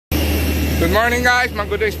Good morning guys, Mang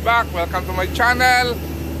Good Days back. Welcome to my channel.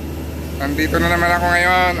 Nandito na naman ako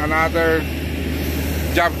ngayon. Another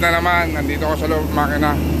job na naman. Nandito ako sa loob ng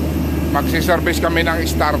makina. Magsiservice kami ng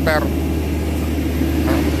starter.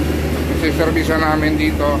 Magsiservice namin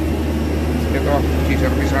dito. Ito,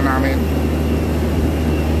 siservice namin.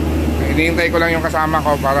 Hinihintay ko lang yung kasama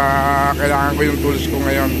ko para kailangan ko yung tools ko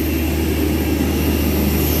ngayon.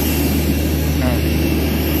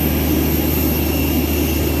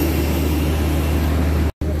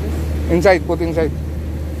 Inside, put inside.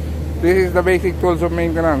 This is the basic tools of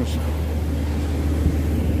maintenance.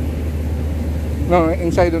 No,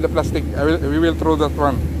 inside of the plastic. We will throw that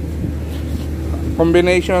one.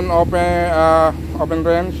 Combination open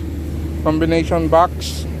wrench, combination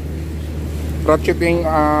box, ratcheting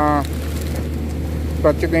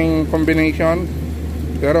combination.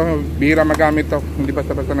 Pero bihira magamit to. Hindi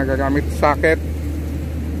basta-basta nagagamit. Socket.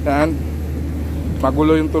 Yan.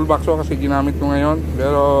 Magulo yung toolbox ko kasi ginamit ko ngayon.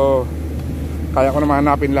 Pero kaya ko naman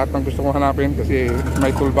hanapin lahat ng gusto kong hanapin kasi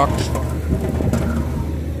may toolbox.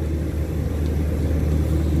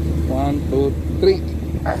 1, 2, 3.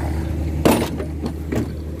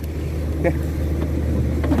 Okay.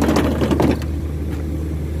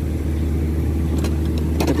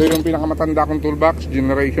 Ito yung pinakamatanda kong toolbox.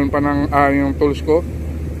 Generation pa ng yung tools ko.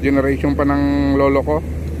 Generation pa ng lolo ko.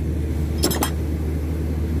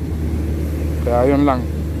 Kaya yun lang.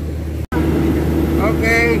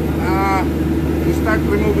 Okay, start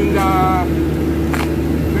removing the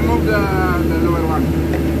lower one.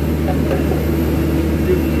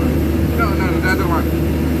 No, the other one.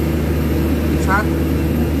 It's hot.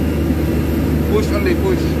 Push only,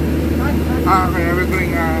 push. Okay, I will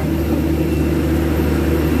bring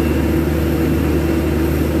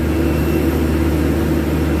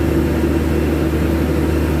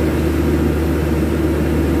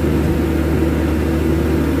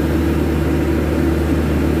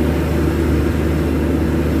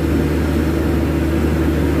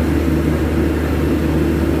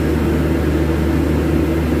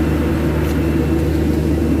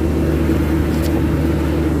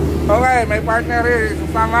okay, my partner is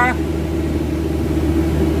Usama,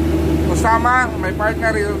 my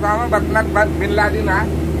partner is Usama, but not Bin Laden,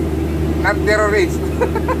 not terrorist.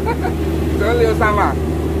 It's only Usama.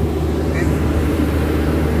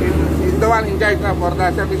 He's the one in charge now for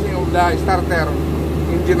the servicing of the starter,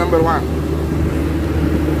 engine number 1.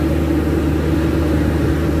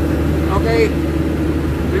 Okay,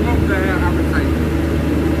 remove the upper side.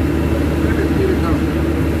 Let it get it down.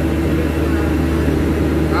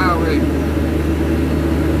 Okay.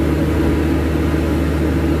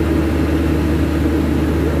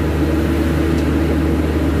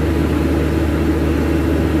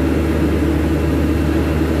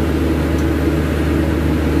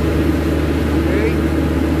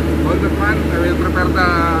 Hold the fan. I will prepare the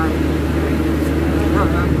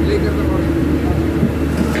later the morning.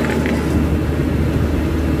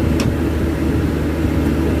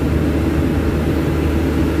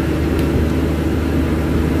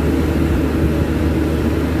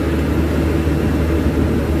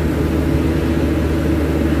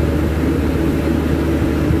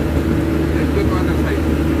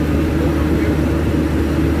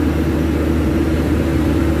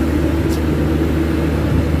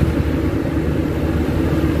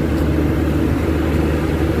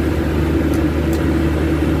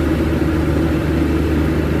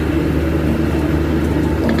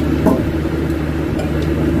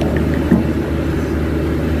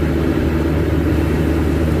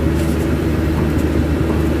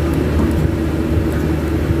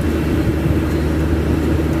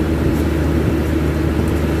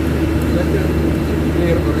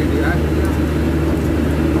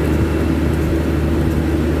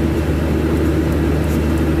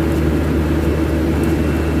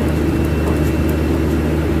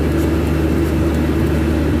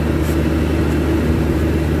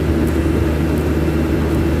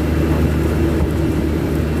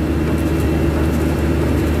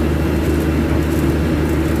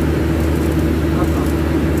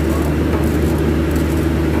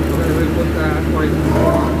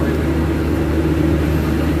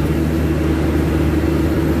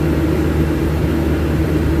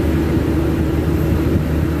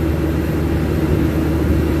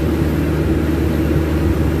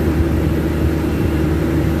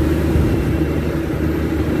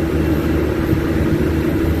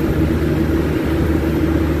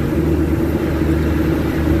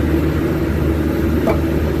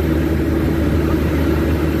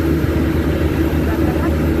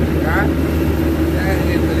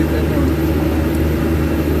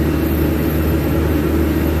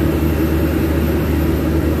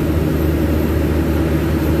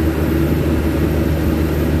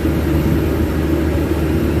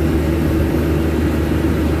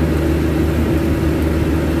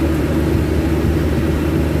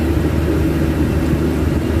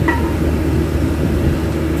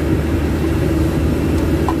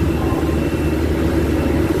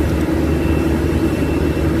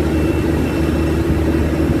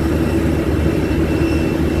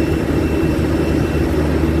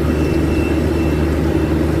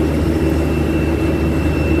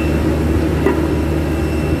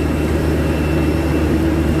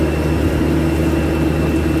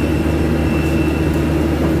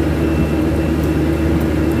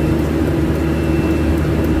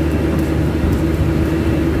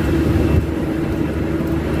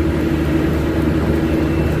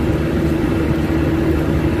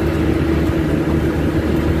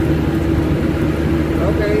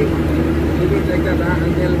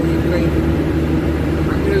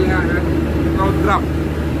 drop.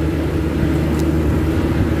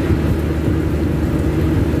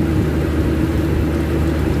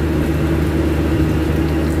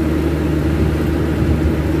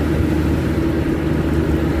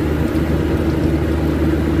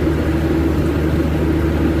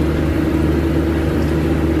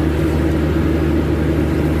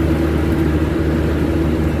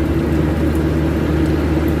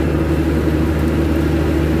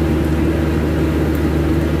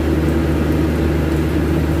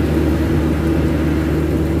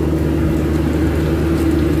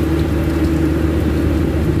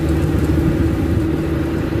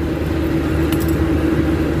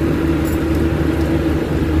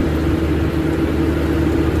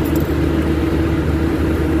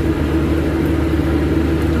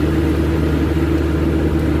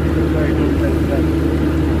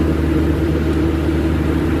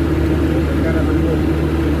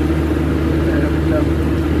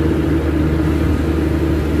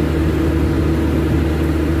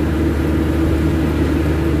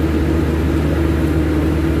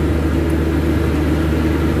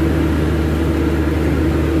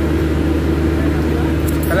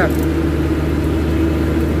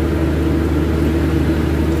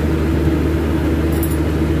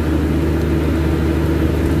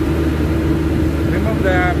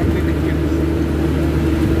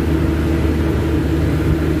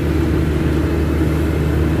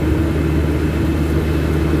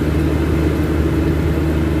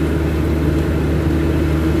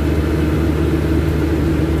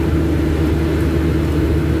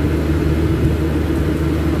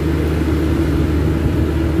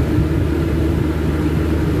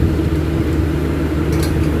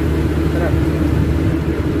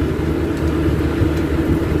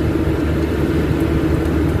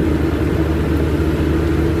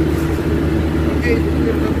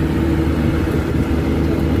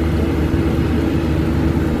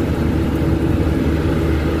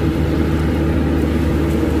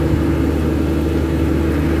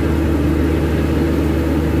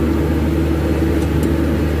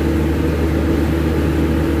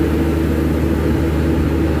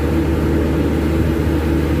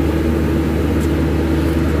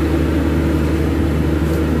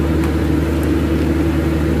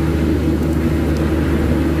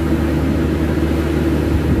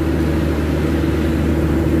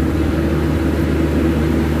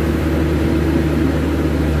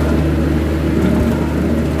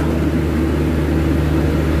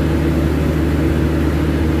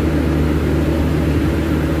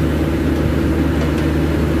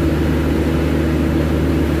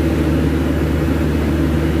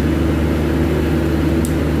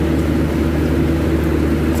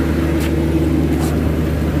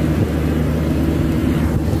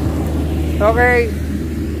 Okay,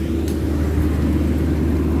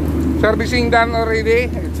 servicing done already.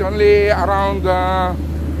 It's only around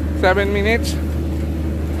 7 minutes.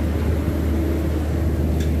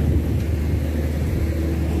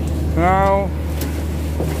 Now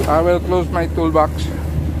I will close my toolbox.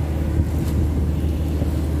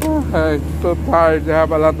 I'm so tired. I have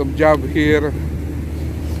a lot of job here,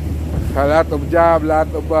 a lot of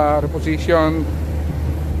reposition.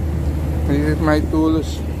 This is my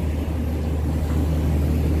tools.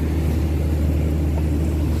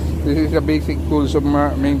 This is the basic tools of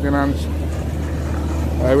maintenance.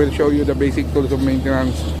 I will show you the basic tools of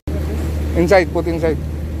maintenance. Inside, put inside.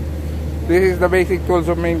 This is the basic tools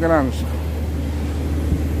of maintenance.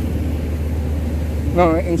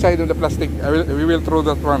 No, inside of the plastic. We will throw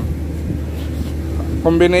that one.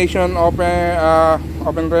 Combination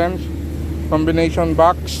open wrench, combination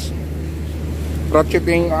box,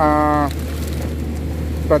 ratcheting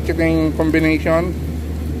combination.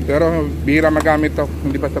 Pero bihira magamit to,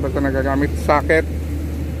 hindi basta-basta nagagamit. Socket.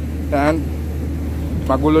 Yan.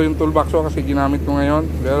 Magulo yung toolbox ko kasi ginamit ko ngayon.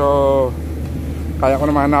 Pero kaya ko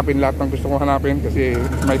naman hanapin lahat ng gusto ko hanapin kasi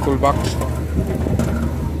may toolbox.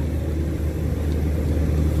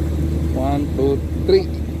 1, 2, 3.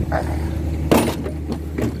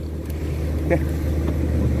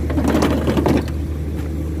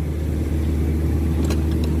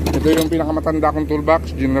 Ito yung pinakamatanda kong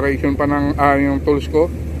toolbox. Generation pa ng yung tools ko.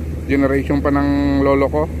 Generation pa ng lolo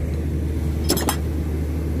ko.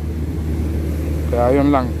 Kaya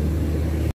yun lang.